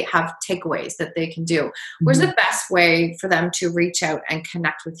to have takeaways that they can do. Where's the best way for them to reach out and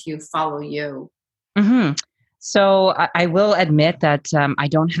connect with you, follow you? So I will admit that I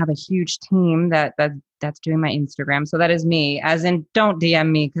don't have a huge team that's doing my Instagram. So that is me, as in don't DM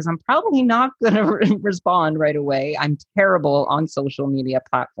me because I'm probably not going to respond right away. I'm terrible on social media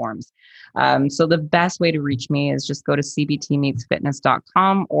platforms. So the best way to reach me is just go to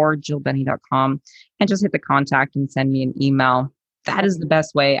cbtmeetsfitness.com or jillbenny.com and just hit the contact and send me an email. That is the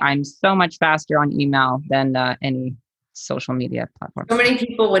best way. I'm so much faster on email than any social media platform. So many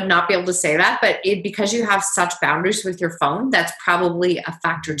people would not be able to say that, but because you have such boundaries with your phone, that's probably a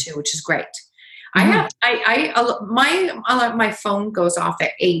factor too, which is great. My phone goes off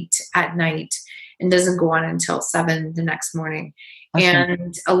at 8 at night and doesn't go on until 7 the next morning.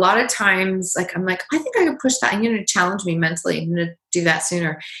 And a lot of times, I'm like, I think I could push that. I'm going to challenge me mentally. I'm going to do that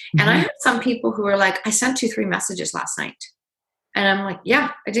sooner. And I have some people who are like, I sent 2-3 messages last night. And I'm like,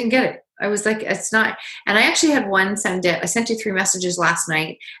 yeah, I didn't get it. I was like, it's not. And I actually had one send it. I sent you 3 messages last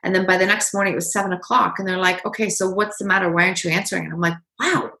night. And then by the next morning, it was 7 o'clock. And they're like, okay, so what's the matter? Why aren't you answering? And I'm like,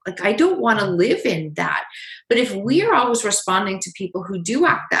 wow, I don't want to live in that. But if we are always responding to people who do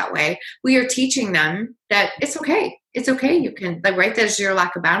act that way, we are teaching them that it's okay. It's okay. You can, right? There's your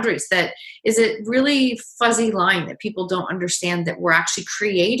lack of boundaries. That is a really fuzzy line that people don't understand, that we're actually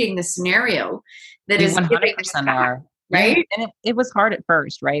creating the scenario that is 100% are. Right. Yeah. And it was hard at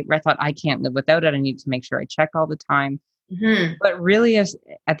first, right? Where I thought I can't live without it. I need to make sure I check all the time. But really, at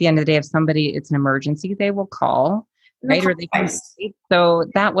the end of the day, if it's an emergency, they will call, right? Or they can. So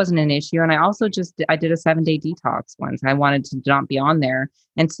that wasn't an issue. And I also I did a 7-day detox once. I wanted to not be on there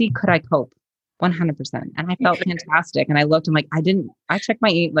and see, could I cope? 100%. And I felt fantastic. And I looked, I'm like, I checked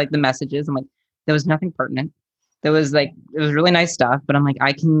the messages. I'm like, there was nothing pertinent. There was it was really nice stuff, but I'm like,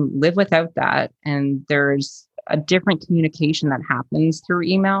 I can live without that. And there's a different communication that happens through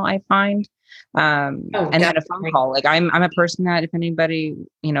email, I find. And then a phone call. I'm a person that if anybody,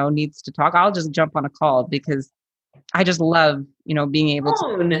 needs to talk, I'll just jump on a call because I just love, being able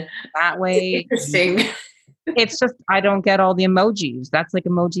to that way. Interesting. It's just, I don't get all the emojis. That's like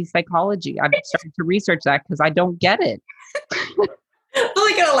emoji psychology. I've started to research that because I don't get it. I'm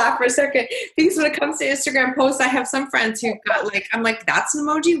only gonna laugh for a second because when it comes to Instagram posts, I have some friends who got I'm like, that's an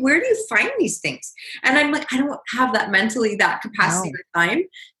emoji. Where do you find these things? And I'm like, I don't have that mentally, that capacity or time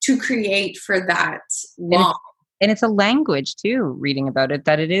to create for that long. And it's a language too, reading about it,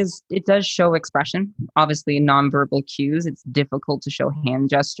 that it does show expression, obviously nonverbal cues. It's difficult to show hand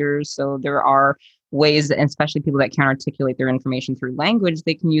gestures. So there are ways, and especially people that can't articulate their information through language,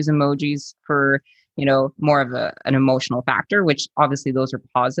 they can use emojis for more of an emotional factor, which obviously those are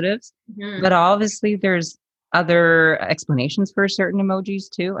positives. Mhm. But obviously there's other explanations for certain emojis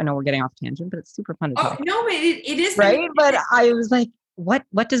too. I know we're getting off tangent, but it's super fun to Oh talk. no, but it is Right? But I was like, what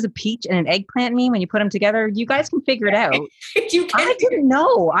does a peach and an eggplant mean when you put them together? You guys can figure it out. you can I didn't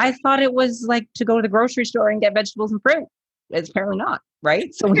know. I thought it was like to go to the grocery store and get vegetables and fruit. It's apparently not,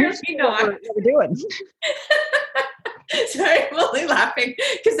 right? So here's what we're doing. Sorry, I'm only laughing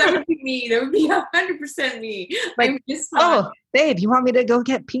because that would be me. That would be 100% me. Like, I'm just babe, you want me to go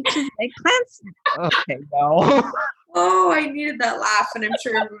get peaches and eggplants? Okay, no. Oh, I needed that laugh, and I'm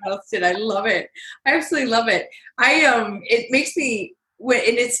sure everyone else did. I love it. I absolutely love it. It makes me,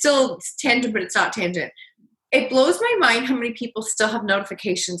 and it's still tangent, but it's not tangent. It blows my mind how many people still have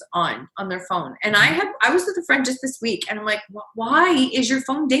notifications on their phone. And I was with a friend just this week, and I'm like, why is your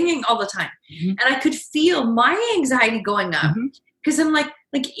phone dinging all the time? Mm-hmm. And I could feel my anxiety going up because I'm like,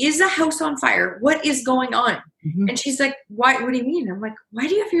 is the house on fire? What is going on? Mm-hmm. And she's like, why? What do you mean? I'm like, why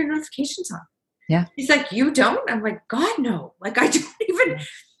do you have your notifications on? Yeah. He's like, you don't? I'm like, God, no. Like, I don't even,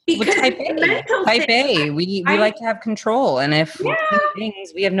 because type A. We like to have control. And if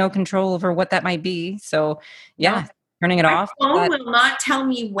things, we have no control over what that might be. So turning it off. My phone will not tell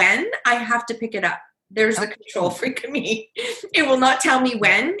me when I have to pick it up. There's the control freak in me. It will not tell me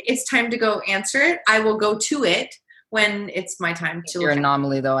when it's time to go answer it. I will go to it when it's my time to. Your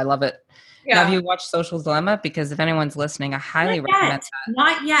anomaly, though. I love it. Yeah. Now, have you watched Social Dilemma? Because if anyone's listening, I highly recommend that.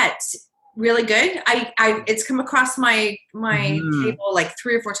 Not yet. Really good. It's come across my table like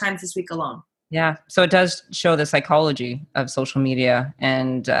 3 or 4 times this week alone. Yeah. So it does show the psychology of social media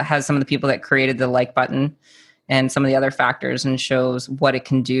and has some of the people that created the like button and some of the other factors and shows what it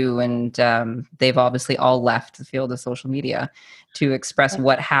can do. And they've obviously all left the field of social media to express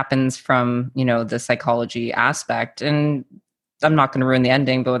what happens from, the psychology aspect. And I'm not going to ruin the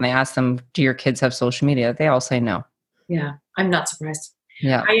ending, but when they ask them, do your kids have social media? They all say no. Yeah. I'm not surprised.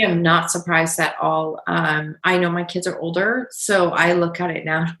 Yeah, I am not surprised at all. I know my kids are older, so I look at it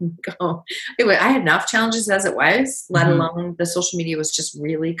now and go, I had enough challenges as it was, let alone the social media was just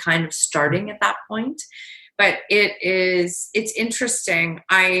really kind of starting at that point. But it's interesting.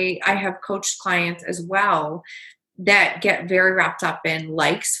 I have coached clients as well that get very wrapped up in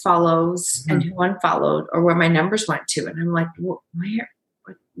likes, follows, and who unfollowed or where my numbers went to. And I'm like,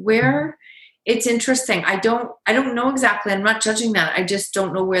 where? It's interesting. I don't know exactly. I'm not judging that. I just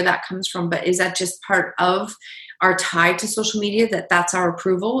don't know where that comes from. But is that just part of our tie to social media, that's our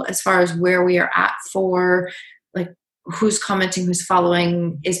approval as far as where we are at for like who's commenting, who's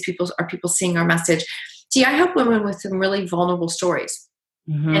following, are people seeing our message? See, I help women with some really vulnerable stories.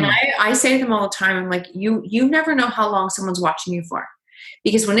 And I say to them all the time, I'm like, you never know how long someone's watching you for.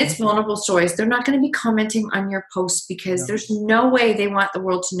 Because when it's vulnerable stories, they're not going to be commenting on your posts because there's no way they want the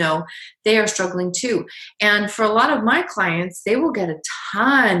world to know they are struggling too. And for a lot of my clients, they will get a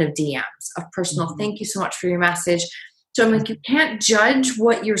ton of DMs of personal, thank you so much for your message. So I'm like, you can't judge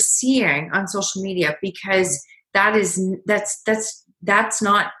what you're seeing on social media because that's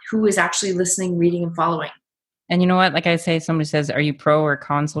not who is actually listening, reading, and following. And you know what? Like I say, somebody says, are you pro or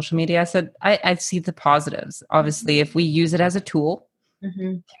con social media? I said, I see the positives. Obviously, if we use it as a tool, it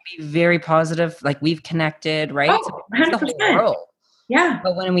can be very positive. Like we've connected, right? Oh, 100%. The whole world. Yeah.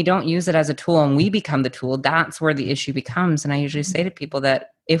 But when we don't use it as a tool and we become the tool, that's where the issue becomes. And I usually say to people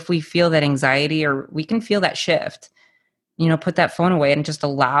that if we feel that anxiety or we can feel that shift, put that phone away and just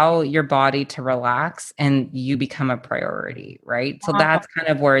allow your body to relax and you become a priority, right? So that's kind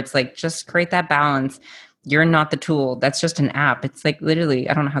of where it's like, just create that balance. You're not the tool. That's just an app. It's like literally,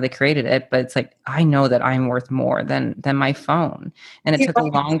 I don't know how they created it, but it's like, I know that I'm worth more than my phone. And it took a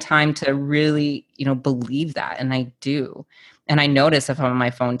long time to really, believe that. And I do. And I notice if I'm on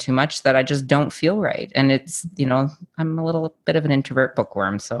my phone too much that I just don't feel right. And it's, I'm a little bit of an introvert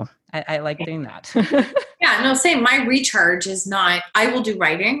bookworm. So I like doing that. Yeah, no, same. My recharge is not, I will do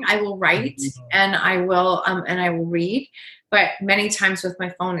writing. I will write and I will read. But many times with my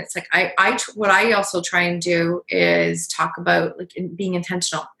phone, it's like what I also try and do is talk about like being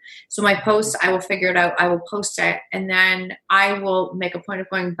intentional. So my post, I will figure it out. I will post it, and then I will make a point of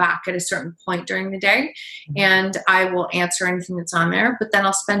going back at a certain point during the day, and I will answer anything that's on there. But then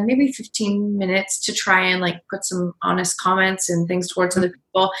I'll spend maybe 15 minutes to try and like put some honest comments and things towards other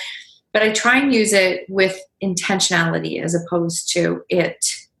people. But I try and use it with intentionality as opposed to it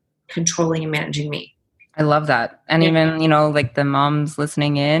controlling and managing me. I love that. And even, like the moms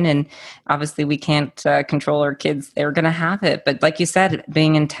listening in, and obviously we can't control our kids. They're going to have it. But like you said,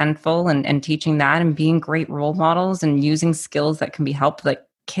 being intentful and teaching that and being great role models and using skills that can be helped, like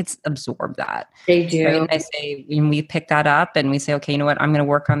kids absorb that. They do. Right? And I say, when we pick that up and we say, okay, you know what, I'm going to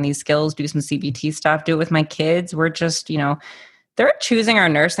work on these skills, do some CBT stuff, do it with my kids. We're just, they're choosing our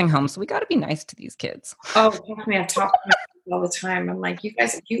nursing home. So we got to be nice to these kids. Oh, me, I talk to my kids all the time. I'm like, you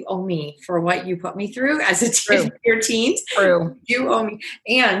guys, you owe me for what you put me through as a teen, your teens. True. You owe me.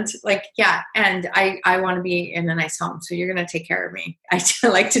 And and I want to be in a nice home. So you're going to take care of me. I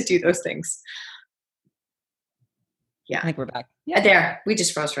like to do those things. Yeah. I think we're back. Yeah. There. We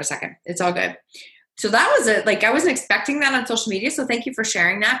just froze for a second. It's all good. So that was it. Like, I wasn't expecting that on social media. So thank you for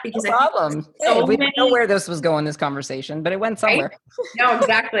sharing that, because no problem. We didn't know where this was going, this conversation, but it went somewhere. Right? No,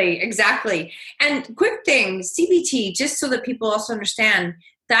 exactly. And quick thing, CBT, just so that people also understand,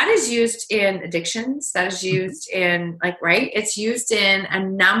 that is used in addictions. That is used in it's used in a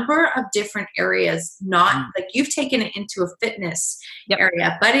number of different areas, not like you've taken it into a fitness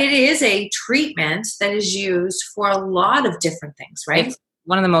area, but it is a treatment that is used for a lot of different things, right? It's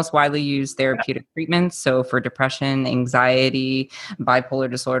one of the most widely used therapeutic treatments. So for depression, anxiety, bipolar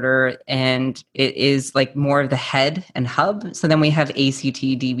disorder, and it is like more of the head and hub. So then we have ACT,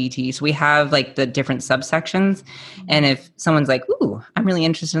 DBT. So we have like the different subsections. And if someone's like, ooh, I'm really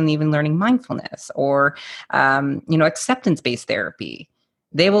interested in even learning mindfulness or, acceptance-based therapy,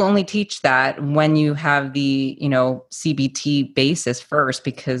 they will only teach that when you have the, CBT basis first,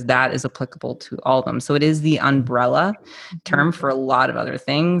 because that is applicable to all of them. So it is the umbrella term for a lot of other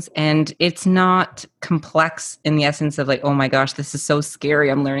things. And it's not complex in the essence of like, oh my gosh, this is so scary,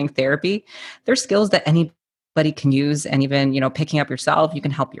 I'm learning therapy. There's skills that anybody can use, and even, picking up yourself, you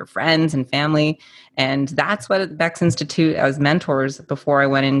can help your friends and family. And that's what at Beck's Institute, as mentors, before I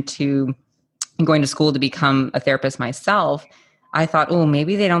went into going to school to become a therapist myself, I thought, oh,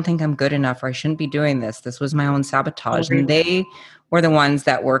 maybe they don't think I'm good enough, or I shouldn't be doing this. This was my own sabotage. And they were the ones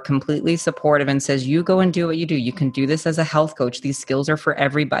that were completely supportive and says, you go and do what you do. You can do this as a health coach. These skills are for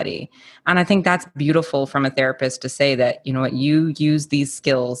everybody. And I think that's beautiful from a therapist to say that, you use these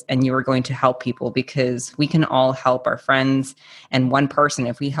skills and you are going to help people, because we can all help our friends. And one person,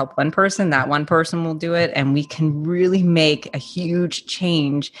 if we help one person, that one person will do it. And we can really make a huge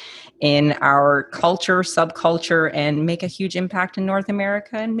change in our culture, subculture, and make a huge impact in North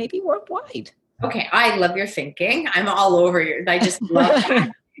America and maybe worldwide. Okay, I love your thinking. I'm all over you. I just love that.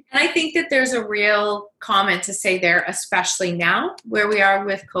 And I think that there's a real comment to say there, especially now where we are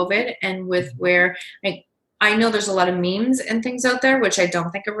with COVID and with where I know there's a lot of memes and things out there, which I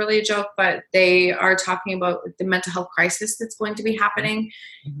don't think are really a joke, but they are talking about the mental health crisis that's going to be happening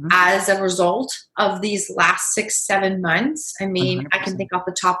as a result of these last 6-7 months. I mean, 100%. I can think off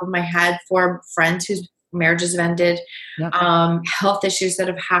the top of my head for friends whose marriages have ended, health issues that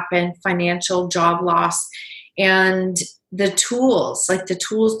have happened, financial job loss, and the tools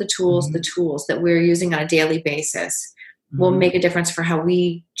that we're using on a daily basis will make a difference for how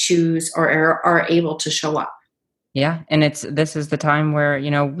we choose or are able to show up. Yeah. And this is the time where,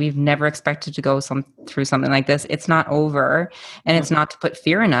 we've never expected to go through something like this. It's not over, and it's not to put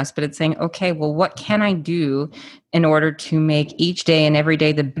fear in us, but it's saying, okay, well, what can I do in order to make each day and every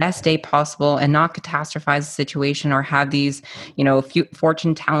day the best day possible, and not catastrophize the situation or have these,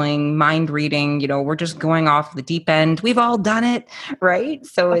 fortune telling, mind reading, we're just going off the deep end. We've all done it, right?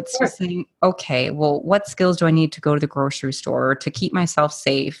 So it's just saying, okay, well, what skills do I need to go to the grocery store to keep myself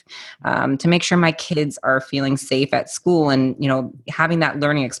safe, to make sure my kids are feeling safe at school and, having that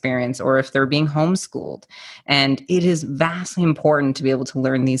learning experience, or if they're being homeschooled. And it is vastly important to be able to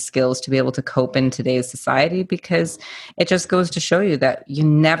learn these skills to be able to cope in today's society, because it just goes to show you that you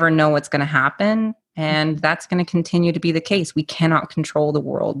never know what's going to happen. And that's going to continue to be the case. We cannot control the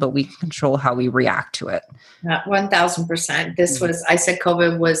world, but we can control how we react to it. 1,000%. I said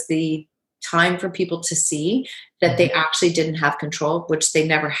COVID was the time for people to see that they actually didn't have control, which they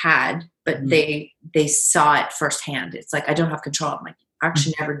never had, but they saw it firsthand. It's like, I don't have control. I'm like, I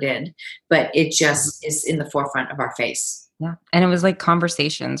actually never did, but it just is in the forefront of our face. Yeah. And it was like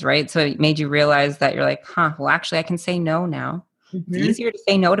conversations, right? So it made you realize that you're like, well, actually I can say no now. It's easier to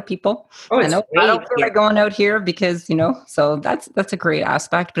say no to people. I don't feel like going out here because, so that's a great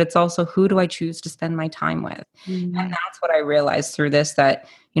aspect, but it's also, who do I choose to spend my time with? And that's what I realized through this, that,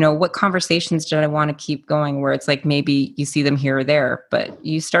 what conversations did I want to keep going, where it's like, maybe you see them here or there, but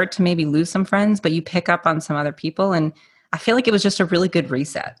you start to maybe lose some friends, but you pick up on some other people. And I feel like it was just a really good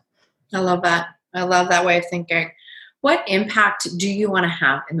reset. I love that. I love that way of thinking. What impact do you want to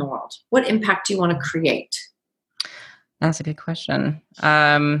have in the world? What impact do you want to create? That's a good question.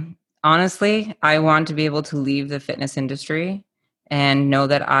 Honestly, I want to be able to leave the fitness industry and know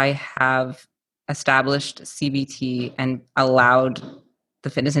that I have established CBT and allowed the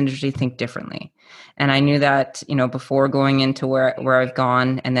fitness industry think differently. And I knew that, before going into where I've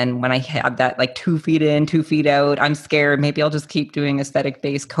gone. And then when I had that like 2 feet in, 2 feet out, I'm scared, maybe I'll just keep doing aesthetic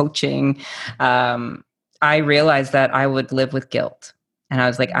based coaching. I realized that I would live with guilt. And I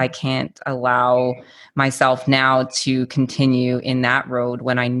was like, I can't allow myself now to continue in that road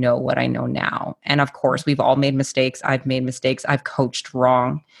when I know what I know now. And of course, we've all made mistakes. I've made mistakes. I've coached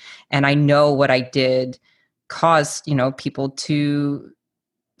wrong. And I know what I did caused, people to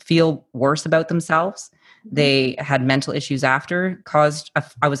feel worse about themselves. They had mental issues after,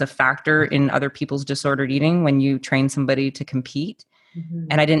 I was a factor in other people's disordered eating when you train somebody to compete.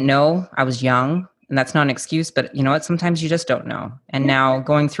 And I didn't know. I was young. And that's not an excuse, but you know what? Sometimes you just don't know. And now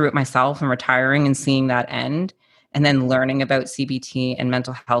going through it myself and retiring and seeing that end and then learning about CBT and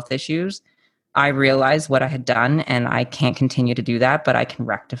mental health issues, I realized what I had done and I can't continue to do that, but I can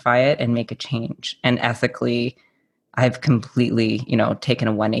rectify it and make a change. And ethically, I've completely, taken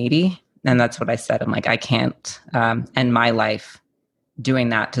a 180. And that's what I said. I'm like, I can't end my life doing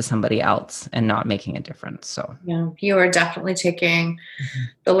that to somebody else and not making a difference. So yeah, you are definitely taking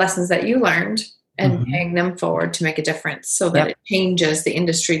the lessons that you learned and paying them forward to make a difference so that it changes the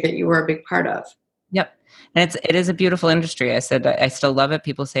industry that you were a big part of. Yep. And it is a beautiful industry. I said, I still love it.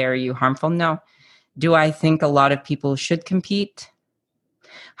 People say, are you harmful? No. Do I think a lot of people should compete?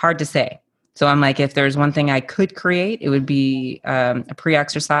 Hard to say. So I'm like, if there's one thing I could create, it would be a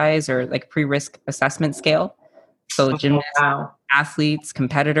pre-exercise or like pre-risk assessment scale. So gymnasts, athletes,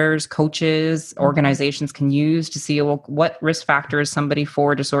 competitors, coaches, organizations can use to see what risk factor is somebody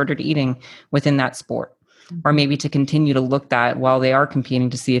for disordered eating within that sport. Or maybe to continue to look at while they are competing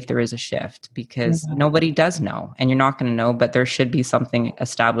to see if there is a shift, because nobody does know and you're not going to know, but there should be something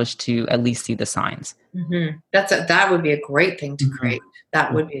established to at least see the signs. That would be a great thing to create.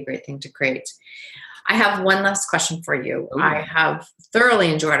 That would be a great thing to create. I have one last question for you. Ooh. I have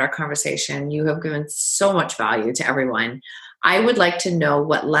thoroughly enjoyed our conversation. You have given so much value to everyone. I would like to know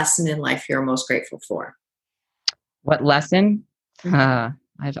what lesson in life you're most grateful for. What lesson?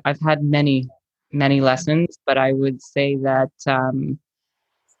 I've had many lessons, but I would say that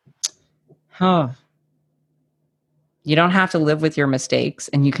you don't have to live with your mistakes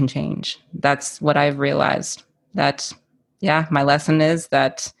and you can change. That's what I've realized. That, my lesson is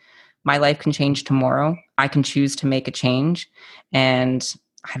that my life can change tomorrow. I can choose to make a change, and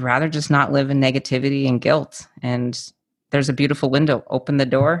I'd rather just not live in negativity and guilt. And there's a beautiful window. Open the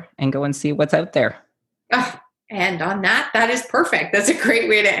door and go and see what's out there. And on that is perfect. That's a great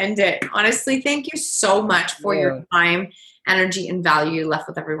way to end it. Honestly, thank you so much for your time, energy, and value you left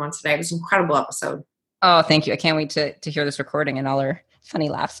with everyone today. It was an incredible episode. Oh, thank you. I can't wait to hear this recording and all our funny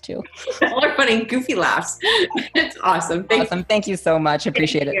laughs too. All our funny, goofy laughs. It's awesome. Thank you so much.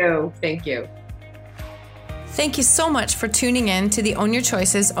 Appreciate it. Thank you. Thank you so much for tuning in to the Own Your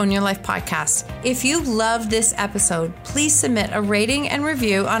Choices, Own Your Life podcast. If you loved this episode, please submit a rating and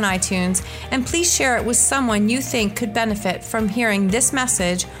review on iTunes, and please share it with someone you think could benefit from hearing this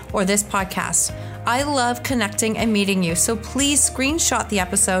message or this podcast. I love connecting and meeting you, so please screenshot the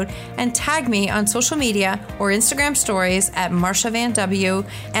episode and tag me on social media or Instagram stories at Marsha Van W.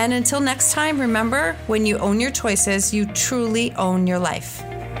 And until next time, remember, when you own your choices, you truly own your life.